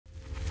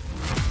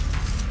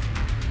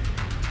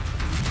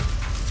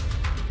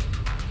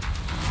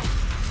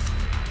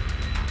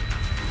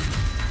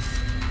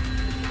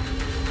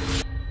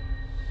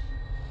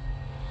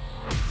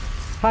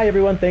Hi,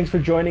 everyone. Thanks for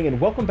joining and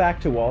welcome back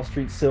to Wall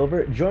Street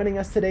Silver. Joining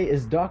us today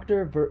is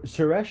Dr.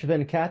 Suresh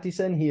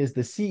Venkatesan. He is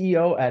the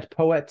CEO at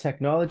Poet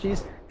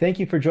Technologies. Thank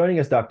you for joining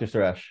us, Dr.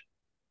 Suresh.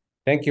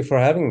 Thank you for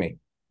having me.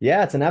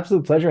 Yeah, it's an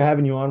absolute pleasure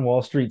having you on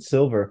Wall Street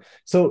Silver.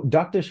 So,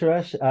 Dr.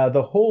 Suresh,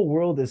 the whole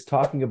world is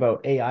talking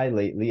about AI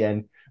lately,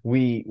 and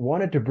we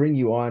wanted to bring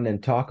you on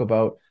and talk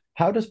about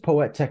how does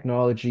Poet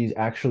Technologies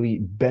actually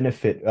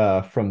benefit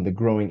from the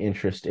growing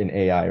interest in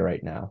AI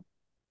right now?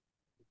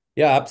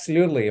 Yeah,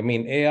 absolutely. I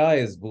mean, AI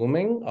is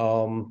booming.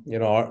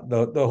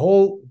 The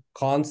whole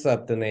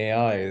concept in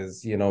AI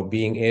is,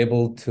 being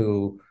able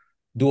to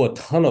do a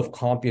ton of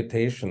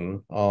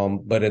computation,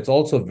 but it's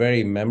also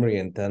very memory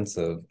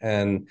intensive.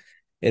 And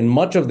in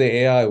much of the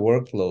AI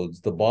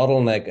workloads, the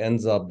bottleneck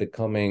ends up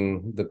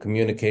becoming the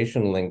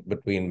communication link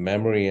between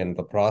memory and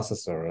the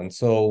processor. And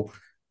so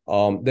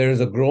there's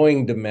a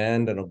growing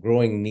demand and a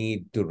growing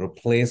need to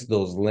replace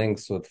those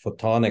links with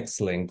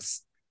photonics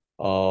links,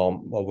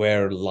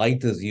 where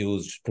light is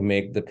used to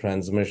make the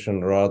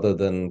transmission rather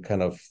than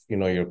kind of,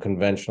 your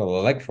conventional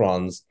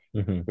electrons,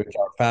 Mhm. which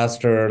are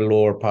faster,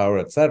 lower power,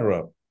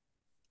 etc.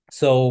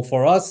 So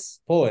for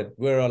us, Poet,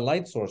 we're a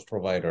light source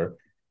provider,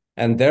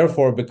 and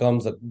therefore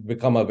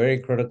become a very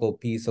critical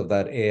piece of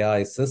that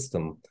AI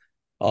system.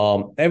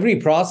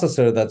 Every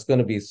processor that's going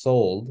to be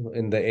sold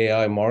in the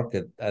AI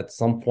market at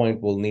some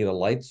point will need a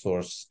light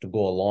source to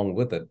go along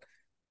with it.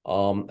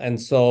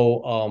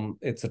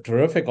 It's a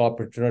terrific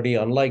opportunity.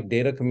 Unlike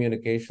data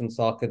communication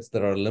sockets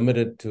that are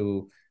limited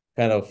to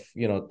kind of,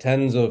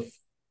 tens of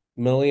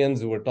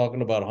millions, we're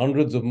talking about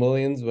hundreds of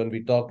millions when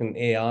we talk in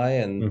AI,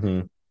 and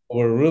Mhm.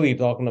 we're really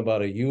talking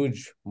about a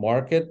huge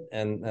market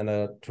and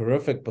a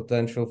terrific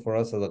potential for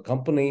us as a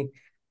company.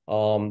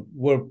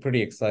 We're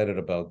pretty excited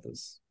about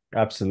this.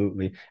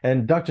 Absolutely.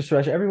 And Dr.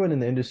 Suresh, everyone in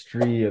the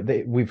industry,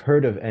 we've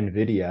heard of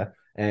NVIDIA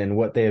and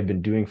what they have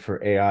been doing for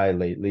AI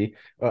lately.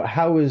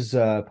 How is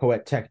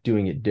Poet Tech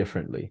doing it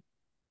differently?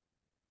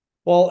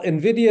 Well,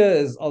 NVIDIA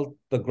is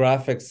the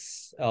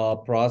graphics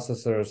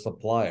processor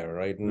supplier,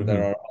 right? And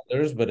there Hmm. are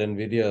others, but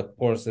NVIDIA, of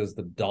course, is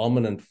the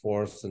dominant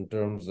force in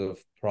terms of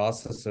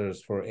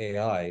processors for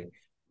AI.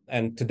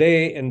 And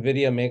today,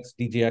 NVIDIA makes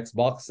DGX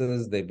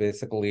boxes. They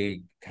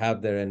basically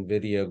have their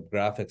NVIDIA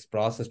graphics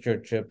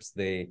processor chips.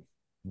 They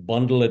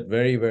bundle it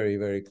very, very,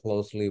 very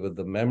closely with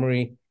the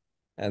memory.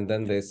 And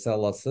then they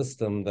sell a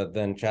system that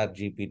then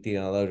ChatGPT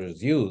and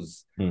others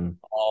use. Mm.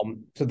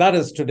 So that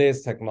is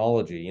today's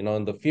technology.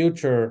 In the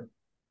future,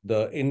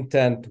 the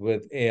intent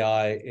with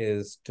AI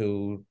is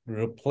to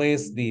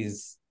replace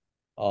these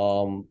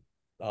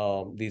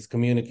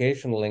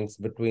communication links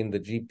between the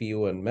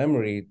GPU and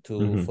memory to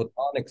Hmm.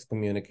 photonics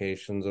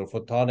communications or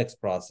photonics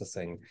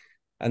processing.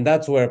 And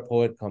that's where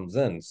Poet comes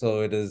in.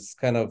 So it is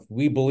kind of,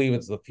 we believe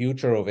it's the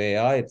future of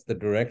AI. It's the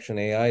direction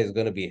AI is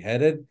going to be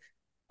headed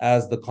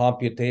as the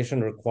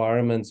computation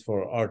requirements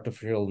for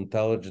artificial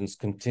intelligence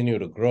continue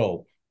to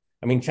grow.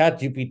 I mean,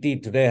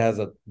 ChatGPT today has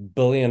 1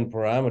 billion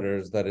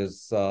parameters that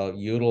is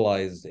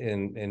utilized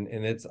in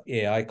its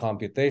AI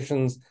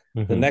computations.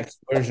 The Hmm. next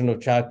version of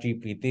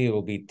ChatGPT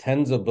will be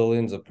tens of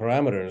billions of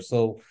parameters.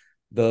 So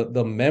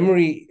the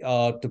memory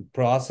to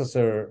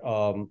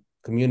processor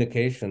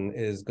communication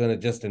is going to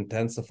just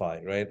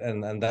intensify, right?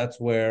 And that's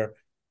where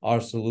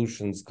our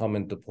solutions come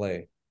into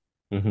play.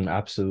 Hmm.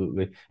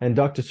 Absolutely. And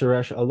Dr.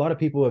 Suresh, a lot of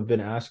people have been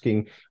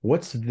asking,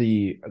 what's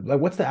the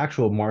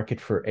actual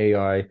market for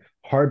AI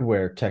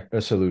hardware tech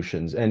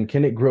solutions, and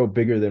can it grow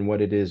bigger than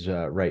what it is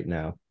right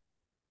now?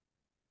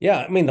 Yeah,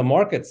 I mean the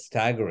market's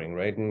staggering,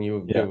 right? And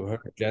Yeah. you've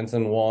heard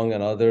Jensen Huang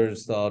and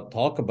others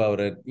talk about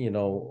it,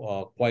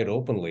 quite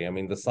openly. I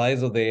mean, the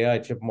size of the AI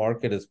chip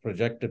market is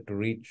projected to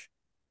reach,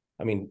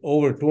 I mean,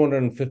 over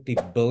 $250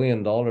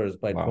 billion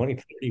by Wow.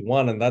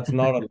 2031, and that's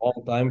not a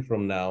long time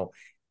from now.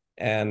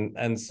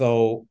 And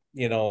so,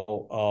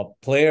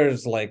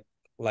 players like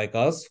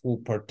us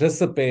who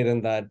participate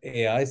in that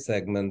AI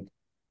segment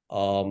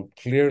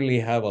clearly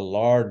have a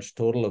large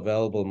total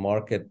available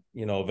market,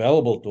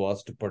 available to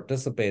us to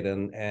participate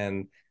in.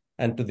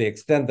 And to the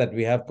extent that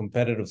we have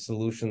competitive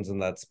solutions in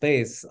that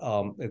space,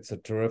 it's a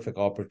terrific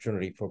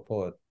opportunity for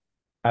Poet.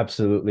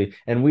 Absolutely.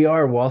 And we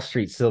are Wall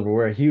Street Silver.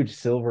 We're a huge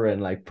silver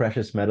and like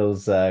precious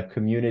metals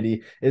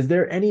community. Is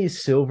there any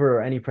silver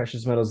or any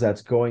precious metals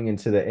that's going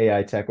into the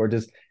AI tech, or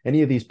does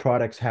any of these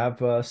products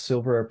have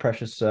silver or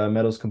precious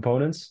metals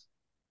components?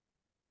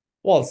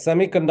 Well,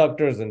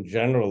 semiconductors in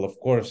general, of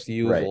course,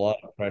 use a Right. lot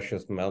of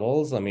precious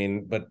metals. I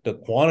mean, but the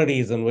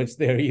quantities in which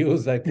they're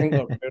used, I think,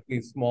 are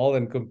fairly small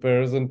in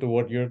comparison to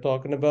what you're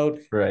talking about.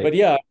 Right. But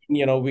yeah,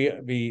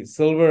 we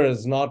silver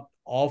is not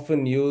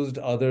often used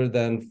other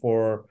than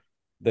for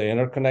the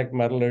interconnect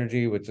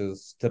metallurgy, which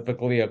is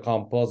typically a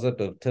composite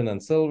of tin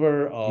and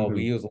silver.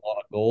 We Hmm. use a lot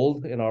of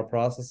gold in our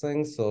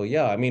processing. So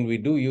yeah, I mean, we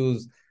do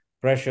use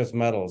precious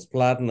metals,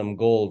 platinum,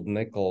 gold,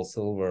 nickel,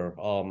 silver.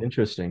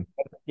 Interesting.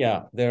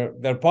 Yeah,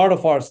 they're part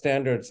of our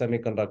standard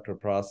semiconductor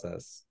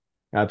process.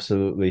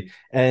 Absolutely.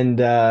 And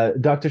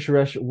Dr.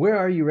 Suresh, where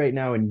are you right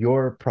now in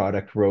your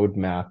product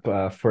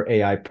roadmap for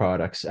AI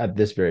products at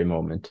this very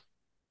moment?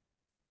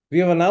 We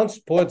have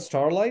announced Poet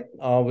Starlight,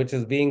 which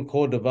is being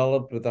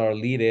co-developed with our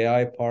lead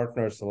AI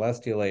partner,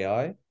 Celestial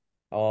AI.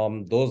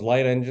 Those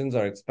light engines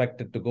are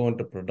expected to go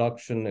into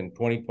production in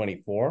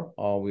 2024.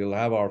 We'll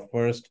have our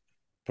first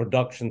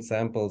production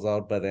samples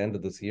out by the end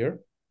of this year.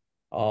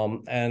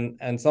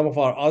 And some of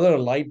our other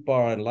light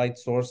bar and light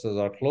sources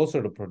are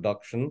closer to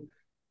production.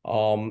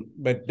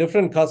 But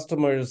different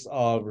customers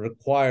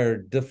require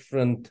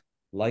different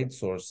light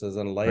sources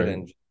and light Right.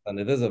 engines. And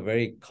it is a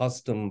very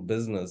custom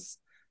business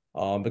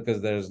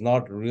because there's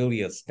not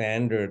really a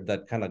standard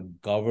that kind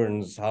of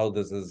governs how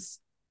this is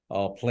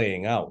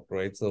playing out,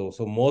 right? So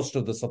most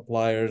of the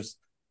suppliers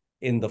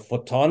in the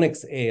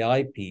photonics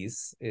AI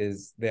piece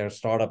is they're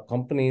startup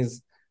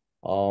companies,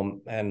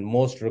 and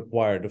most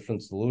require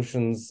different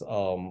solutions.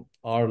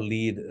 Our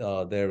lead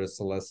there is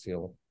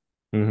Celestial.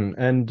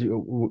 And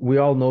we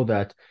all know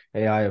that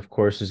AI, of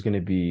course, is going to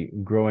be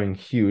growing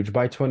huge.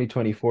 By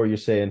 2024, you're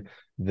saying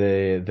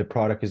the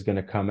product is going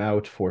to come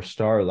out for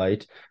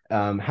Starlight.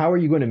 How are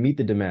you going to meet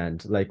the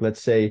demand? Like,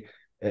 let's say,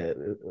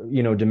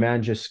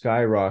 demand just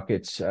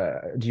skyrockets.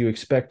 Do you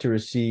expect to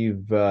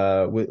receive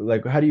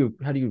like how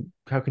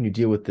can you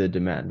deal with the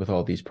demand with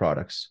all these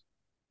products?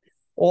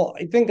 Well,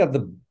 I think at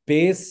the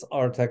base,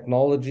 our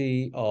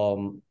technology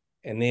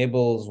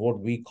enables what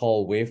we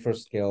call wafer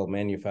scale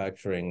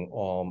manufacturing.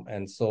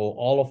 And so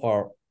all of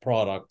our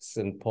products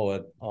in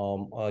Poet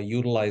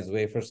utilize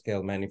wafer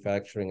scale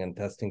manufacturing and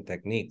testing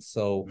techniques.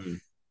 So Mm.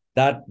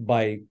 that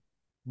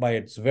by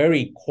its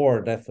very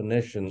core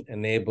definition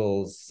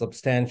enables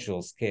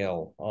substantial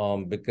scale,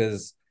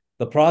 because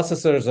the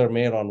processors are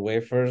made on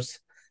wafers.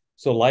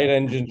 So light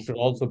engines should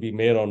also be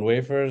made on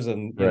wafers,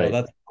 and Right.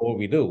 that's what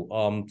we do.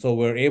 So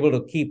we're able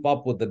to keep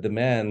up with the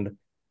demand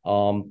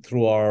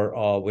through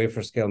our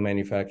wafer scale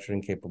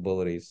manufacturing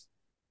capabilities.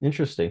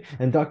 Interesting.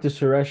 And Dr.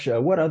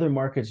 Suresh, what other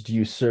markets do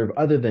you serve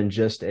other than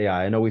just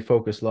AI? I know we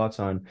focus lots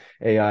on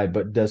AI,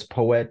 but does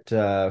Poet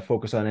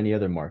focus on any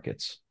other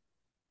markets?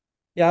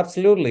 Yeah,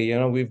 absolutely.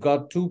 We've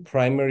got two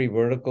primary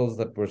verticals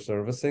that we're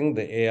servicing.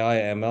 The AI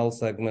ML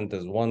segment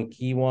is one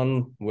key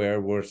one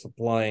where we're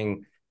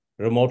supplying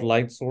remote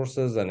light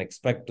sources and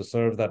expect to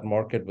serve that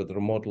market with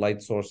remote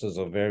light sources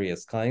of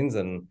various kinds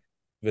and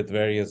with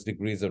various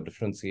degrees of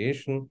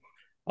differentiation.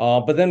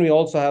 But then we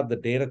also have the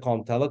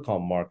datacom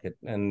telecom market.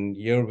 And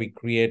here we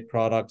create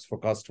products for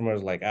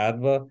customers like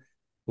ADVA,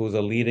 who's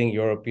a leading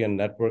European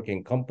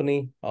networking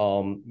company.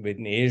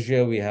 In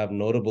Asia, we have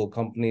notable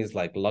companies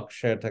like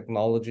Luxshare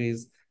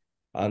Technologies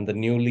and the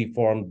newly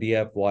formed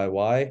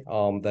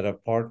BFYY that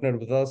have partnered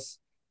with us.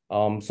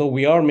 So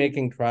we are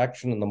making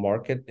traction in the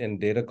market in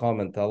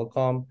datacom and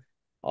telecom.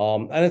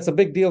 And it's a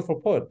big deal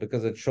for Poet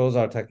because it shows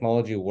our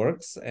technology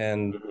works,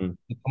 and Mhm.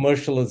 the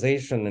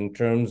commercialization in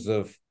terms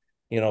of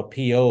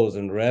POs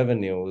and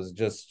revenue is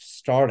just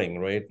starting,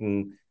 right?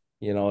 And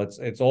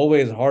it's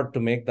always hard to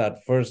make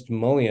that first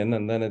million,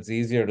 and then it's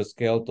easier to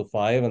scale to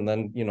five, and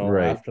then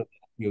Right. after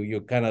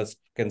you kind of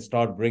can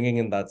start bringing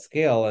in that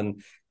scale.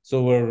 And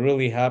so we're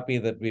really happy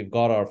that we've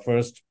got our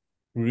first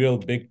real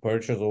big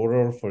purchase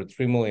order for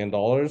 $3 million.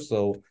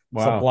 So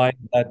Wow.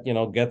 supplying that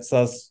gets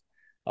us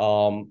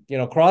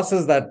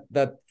crosses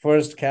that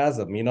first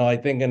chasm. I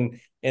think in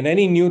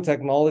any new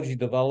technology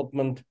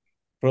development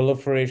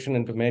proliferation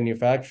into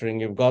manufacturing,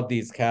 you've got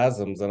these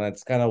chasms, and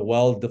it's kind of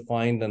well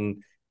defined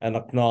and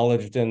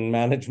acknowledged in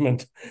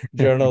management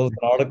journals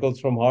and articles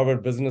from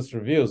Harvard Business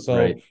Review. So,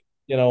 Right.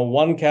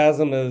 one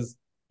chasm is,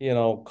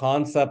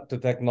 concept to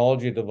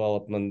technology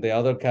development. The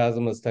other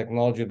chasm is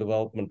technology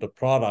development to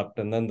product.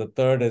 And then the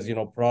third is,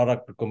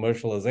 product to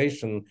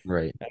commercialization.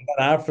 Right. And then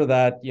after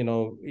that,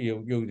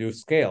 you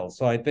scale.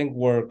 So I think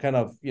we're kind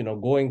of,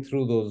 going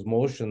through those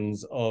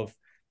motions of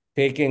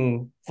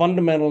taking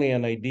fundamentally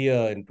an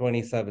idea in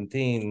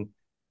 2017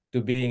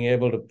 to being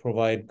able to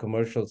provide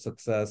commercial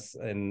success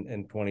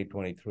in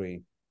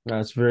 2023.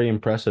 That's very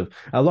impressive.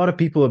 A lot of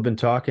people have been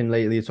talking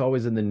lately. It's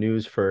always in the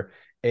news for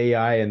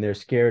AI, and they're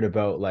scared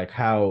about like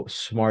how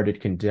smart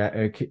it can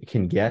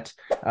get.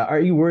 Are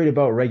you worried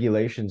about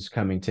regulations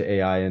coming to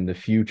AI in the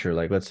future?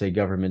 Like, let's say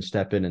government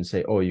step in and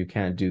say, "Oh, you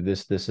can't do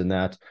this, this, and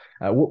that."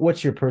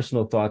 What's your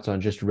personal thoughts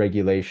on just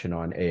regulation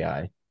on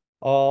AI?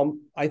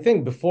 I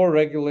think before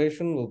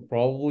regulation will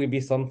probably be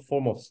some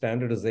form of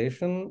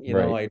standardization.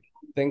 Right.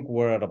 I think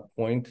we're at a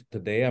point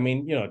today. I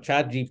mean,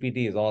 Chat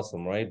GPT is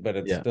awesome, right? But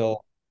it's Yeah.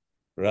 still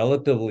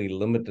relatively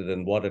limited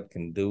in what it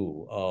can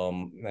do.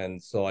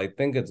 And so I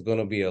think it's going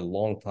to be a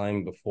long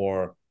time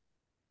before,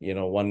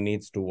 one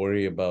needs to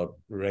worry about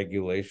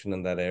regulation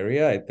in that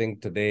area. I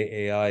think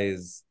today AI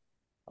is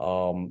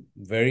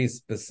very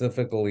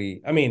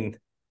specifically, I mean,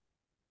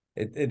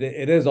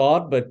 it is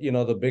odd, but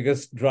the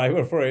biggest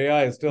driver for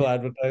AI is still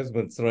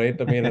advertisements, right?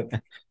 I mean,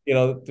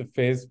 to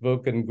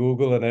Facebook and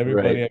Google and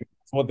everybody, Right. I mean,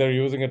 that's what they're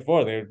using it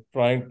for. They're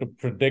trying to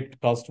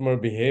predict customer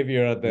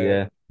behavior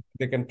Yeah.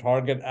 they can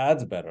target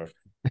ads better.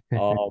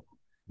 Um,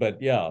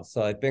 but yeah,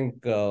 so I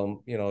think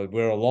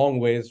we're a long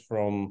ways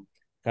from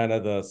kind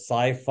of the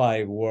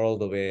sci-fi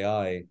world of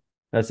AI.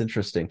 That's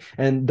interesting.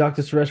 And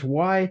Dr. Suresh,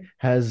 why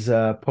has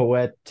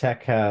Poet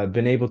Tech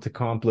been able to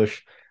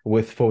accomplish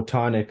with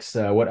photonics,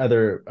 what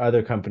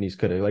other companies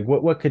could have, like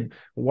what could,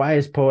 why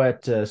is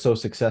POET so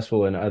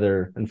successful in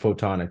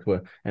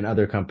photonics, and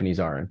other companies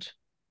aren't?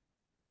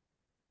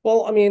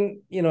 Well, I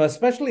mean,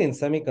 especially in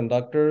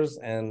semiconductors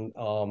and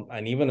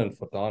even in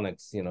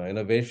photonics,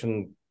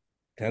 innovation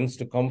tends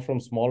to come from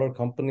smaller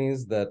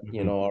companies that,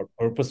 Mhm. are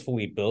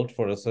purposefully built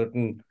for a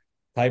certain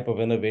type of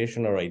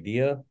innovation or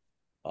idea.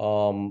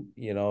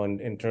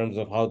 In terms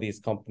of how these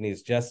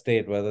companies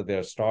gestate, whether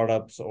they're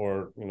startups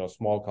or,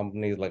 small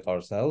companies like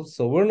ourselves.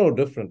 So we're no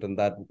different in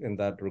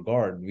that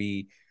regard.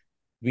 We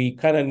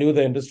kind of knew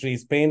the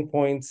industry's pain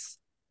points.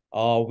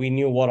 We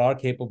knew what our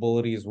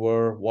capabilities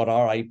were, what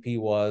our IP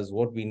was,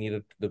 what we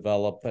needed to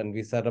develop, and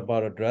we set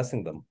about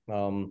addressing them.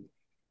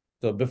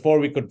 So before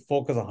we could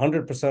focus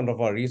 100%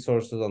 of our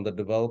resources on the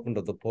development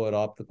of the POET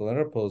optical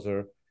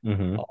interposer,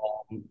 Hmm.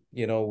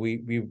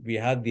 we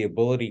had the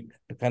ability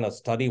to kind of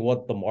study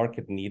what the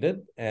market needed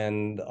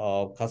and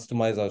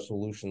customize our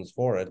solutions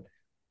for it.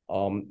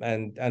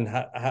 And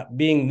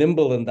being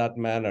nimble in that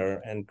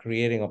manner and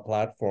creating a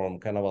platform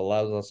kind of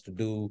allows us to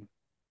do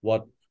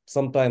what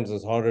sometimes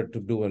is harder to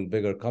do in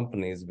bigger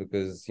companies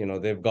because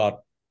they've got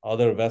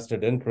other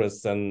vested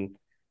interests, and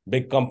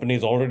big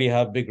companies already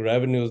have big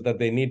revenues that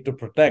they need to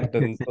protect,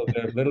 and so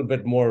they're a little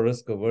bit more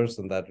risk averse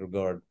in that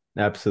regard.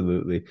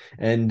 Absolutely.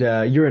 And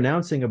you're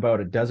announcing about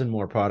a dozen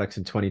more products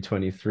in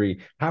 2023.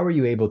 How are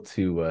you able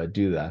to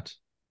do that?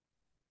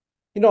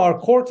 Our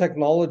core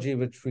technology,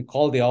 which we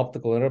call the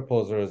optical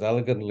interposer, is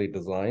elegantly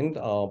designed.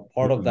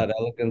 Part of Mhm. that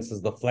elegance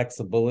is the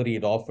flexibility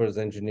it offers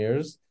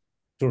engineers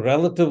to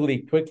relatively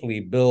quickly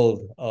build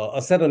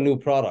a set of new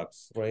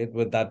products, right,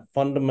 with that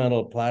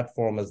fundamental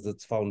platform as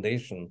its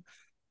foundation.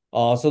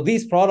 So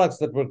these products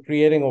that we're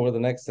creating over the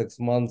next 6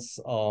 months,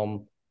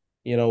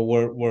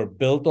 were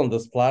built on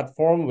this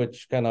platform,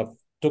 which kind of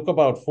took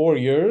about 4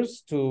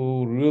 years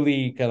to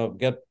really kind of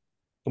get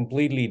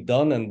completely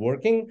done and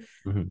working.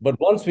 Mhm. But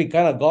once we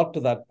kind of got to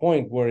that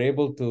point, we're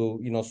able to,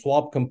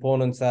 swap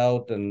components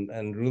out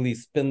and really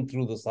spin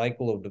through the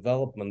cycle of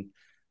development,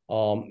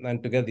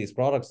 and to get these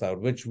products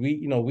out, which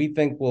we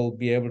think will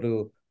be able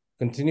to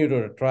continue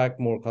to attract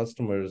more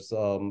customers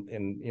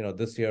in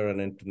this year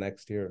and into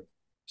next year.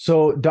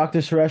 So, Dr.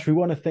 Suresh, we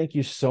want to thank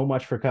you so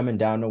much for coming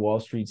down to Wall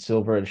Street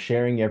Silver and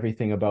sharing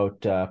everything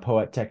about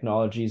POET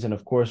Technologies. And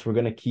of course, we're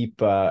going to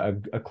keep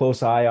a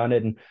close eye on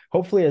it. And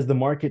hopefully, as the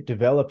market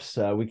develops,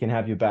 we can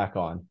have you back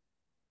on.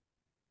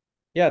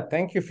 Yeah,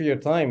 thank you for your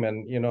time,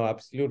 and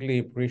absolutely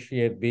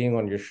appreciate being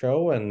on your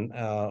show, and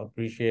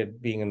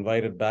appreciate being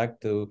invited back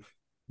to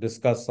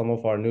discuss some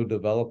of our new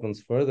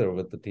developments further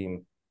with the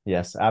team.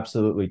 Yes,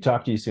 absolutely.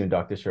 Talk to you soon,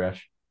 Dr.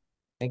 Suresh.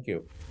 Thank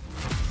you.